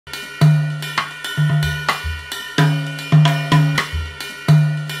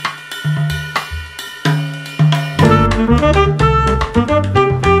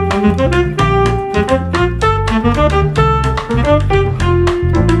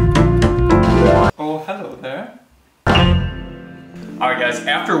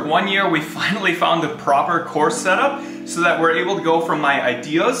after 1 year, we finally found the proper course setup so that we're able to go from my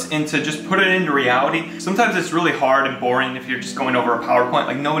ideas into just put it into reality. Sometimes it's really hard and boring if you're just going over a PowerPoint.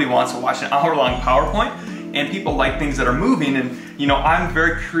 Like, nobody wants to watch an hour-long PowerPoint, and people like things that are moving. And you know, I'm a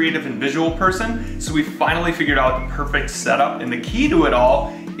very creative and visual person, so we finally figured out the perfect setup. And the key to it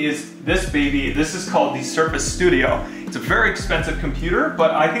all is this baby. This is called the Surface Studio. It's a very expensive computer,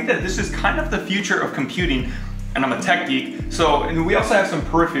 but I think that this is kind of the future of computing. And I'm a tech geek, so, and we also have some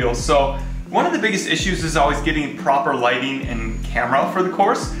peripherals. So one of the biggest issues is always getting proper lighting and camera for the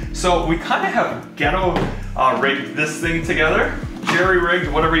course. So we kind of have ghetto rigged this thing together, jerry rigged,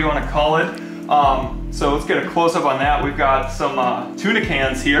 whatever you want to call it. So let's get a close up on that. We've got some tuna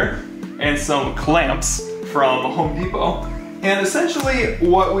cans here and some clamps from Home Depot. And essentially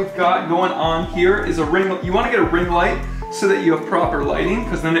what we've got going on here is a ring. You want to get a ring light so that you have proper lighting,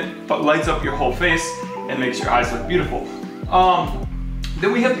 because then it lights up your whole face and makes your eyes look beautiful.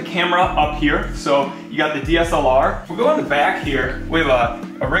 Then we have the camera up here. So you got the DSLR. We'll go in the back here. We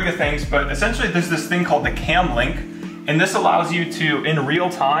have a ring of things, but essentially there's this thing called the Cam Link, and this allows you to, in real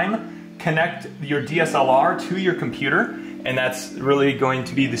time, connect your DSLR to your computer, and that's really going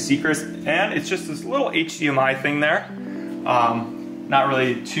to be the secret. And it's just this little HDMI thing there. Not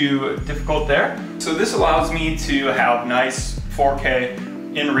really too difficult there. So this allows me to have nice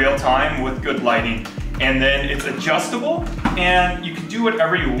 4K in real time with good lighting. And then it's adjustable, and you can do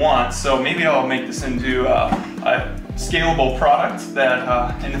whatever you want. So maybe I'll make this into a scalable product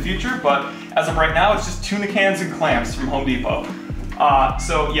that in the future, but as of right now, it's just tuna cans and clamps from Home Depot.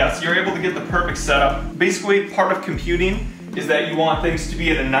 So yes, you're able to get the perfect setup. Basically, part of computing is that you want things to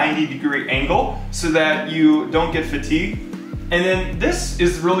be at a 90-degree angle so that you don't get fatigued. And then this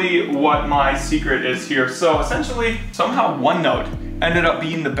is really what my secret is here. So essentially, somehow OneNote ended up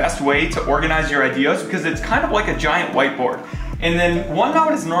being the best way to organize your ideas, because it's kind of like a giant whiteboard. And then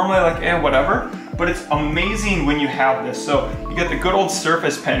OneNote is normally like, whatever, but it's amazing when you have this. So you get the good old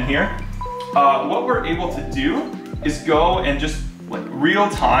Surface Pen here. What we're able to do is go and just like real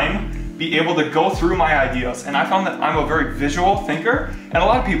time be able to go through my ideas. And I found that I'm a very visual thinker, and a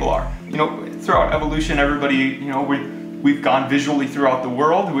lot of people are. You know, throughout evolution, everybody, you know, we've gone visually throughout the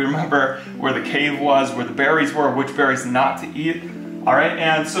world. We remember where the cave was, where the berries were, which berries not to eat. All right,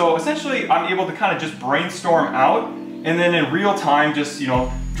 and so essentially I'm able to kind of just brainstorm out, and then in real time just, you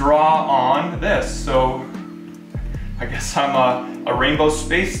know, draw on this. So I guess I'm a rainbow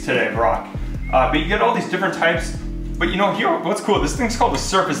space today, Brock. But you get all these different types. But you know, here, what's cool, this thing's called the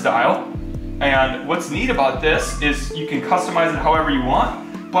Surface Dial. And what's neat about this is you can customize it however you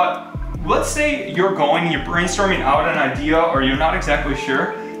want. But let's say you're brainstorming out an idea, or you're not exactly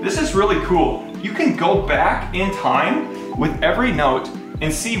sure. This is really cool. You can go back in time with every note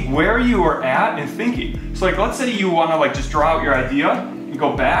and see where you were at in thinking. So like, let's say you want to like just draw out your idea and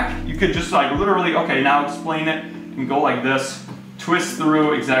go back. You could just like literally, okay, now explain it, and go like this, twist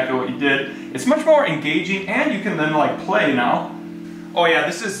through exactly what you did. It's much more engaging, and you can then like play now. Oh yeah,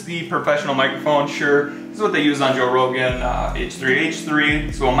 this is the professional microphone, sure. This is what they use on Joe Rogan, H3H3.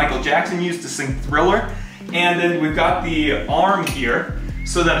 It's what Michael Jackson used to sing Thriller. And then we've got the arm here,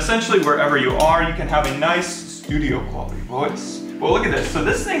 so that essentially wherever you are, you can have a nice studio quality voice. Well, look at this. So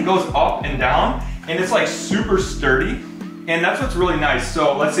this thing goes up and down, and it's like super sturdy, and that's what's really nice.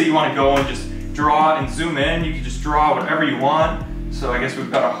 So let's say you want to go and just draw and zoom in. You can just draw whatever you want. So I guess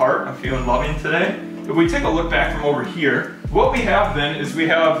we've got a heart. I'm feeling loving today. If we take a look back from over here, what we have then is we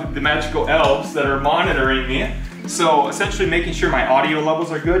have the magical elves that are monitoring me. So essentially making sure my audio levels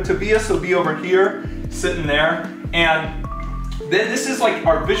are good. Tobias will be over here, sitting there. And then this is like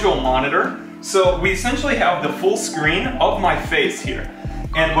our visual monitor. So we essentially have the full screen of my face here.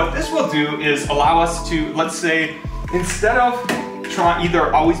 And what this will do is allow us to, let's say, instead of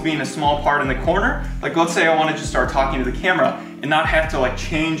either always being a small part in the corner, like let's say I want to just start talking to the camera and not have to like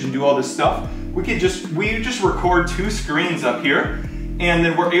change and do all this stuff, we just record two screens up here, and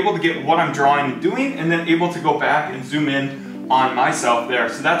then we're able to get what I'm drawing and doing, and then able to go back and zoom in on myself there.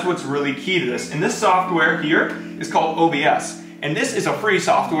 So that's what's really key to this. And this software here is called OBS. And this is a free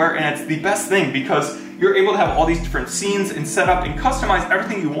software, and it's the best thing because you're able to have all these different scenes and set up and customize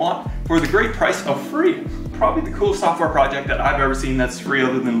everything you want for the great price of free. Probably the coolest software project that I've ever seen that's free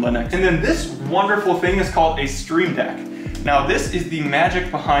other than Linux. And then this wonderful thing is called a Stream Deck. Now this is the magic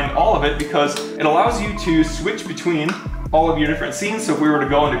behind all of it, because it allows you to switch between all of your different scenes. So if we were to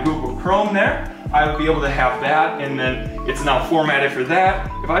go into Google Chrome there, I would be able to have that, and then it's now formatted for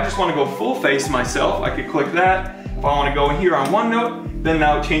that. If I just want to go full face myself, I could click that. If I want to go in here on OneNote, then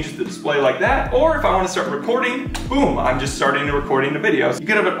now it changes the display like that. Or if I want to start recording, boom, I'm just starting to recording the video. So you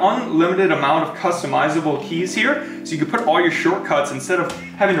can have an unlimited amount of customizable keys here, so you can put all your shortcuts instead of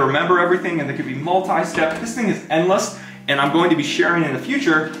having to remember everything, and they could be multi-step. This thing is endless, and I'm going to be sharing in the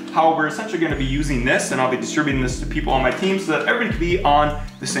future how we're essentially going to be using this, and I'll be distributing this to people on my team so that everybody can be on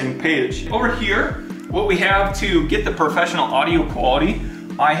the same page. Over here, what we have to get the professional audio quality,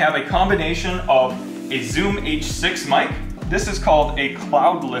 I have a combination of a Zoom H6 mic. This is called a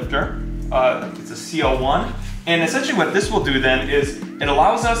Cloud Lifter. It's a CL1. And essentially what this will do then is it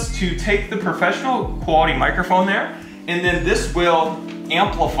allows us to take the professional quality microphone there, and then this will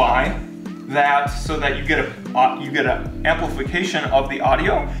amplify that so that you get an amplification of the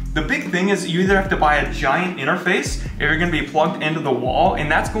audio. The big thing is you either have to buy a giant interface if you're gonna be plugged into the wall,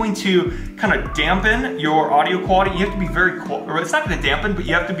 and that's going to kind of dampen your audio quality. You have to be very, or it's not gonna dampen, but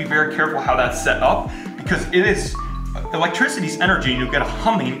you have to be very careful how that's set up, because it is, electricity's energy, and you'll get a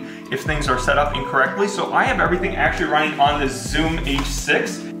humming if things are set up incorrectly. So I have everything actually running on this Zoom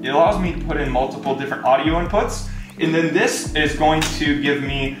H6. It allows me to put in multiple different audio inputs. And then this is going to give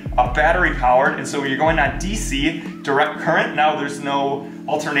me a battery powered, and so when you're going on DC, direct current, now there's no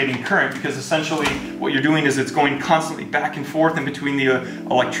alternating current, because essentially what you're doing is it's going constantly back and forth in between the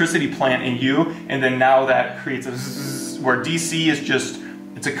electricity plant and you, and then now that creates a zzz, where DC is just,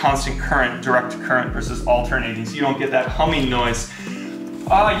 it's a constant current, direct current versus alternating, so you don't get that humming noise.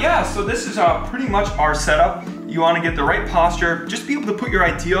 Yeah, so this is pretty much our setup. You want to get the right posture, just be able to put your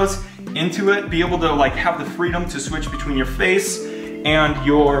ideas into it, be able to like have the freedom to switch between your face and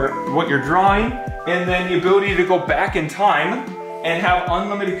what you're drawing, and then the ability to go back in time and have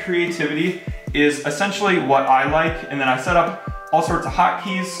unlimited creativity is essentially what I like. And then I set up all sorts of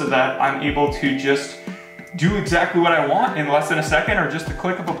hotkeys so that I'm able to just do exactly what I want in less than a second, or just a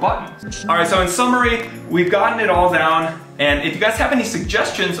click of a button. All right, so in summary, we've gotten it all down, and if you guys have any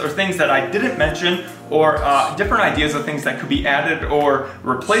suggestions or things that I didn't mention, or different ideas of things that could be added or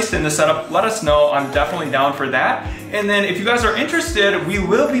replaced in the setup, let us know. I'm definitely down for that. And then if you guys are interested, we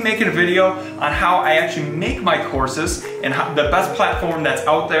will be making a video on how I actually make my courses and how, the best platform that's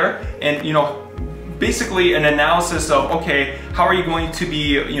out there, and basically an analysis of, okay, how are you going to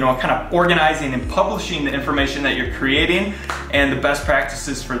be, kind of organizing and publishing the information that you're creating, and the best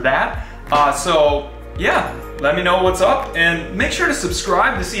practices for that. So yeah, let me know what's up, and make sure to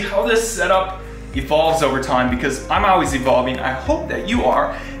subscribe to see how this setup evolves over time, because I'm always evolving. I hope that you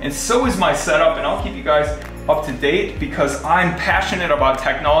are, and so is my setup, and I'll keep you guys up to date because I'm passionate about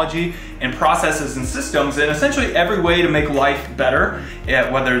technology and processes and systems, and essentially every way to make life better,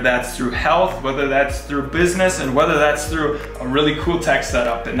 whether that's through health, whether that's through business, and whether that's through a really cool tech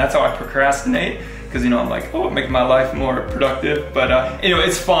setup. And that's how I procrastinate, because I'm like, oh, I'm making my life more productive. But anyway,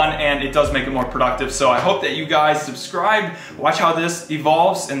 it's fun and it does make it more productive. So I hope that you guys subscribe, watch how this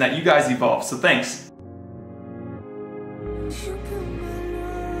evolves, and that you guys evolve. So thanks.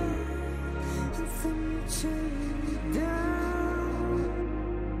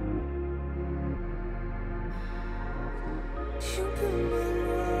 You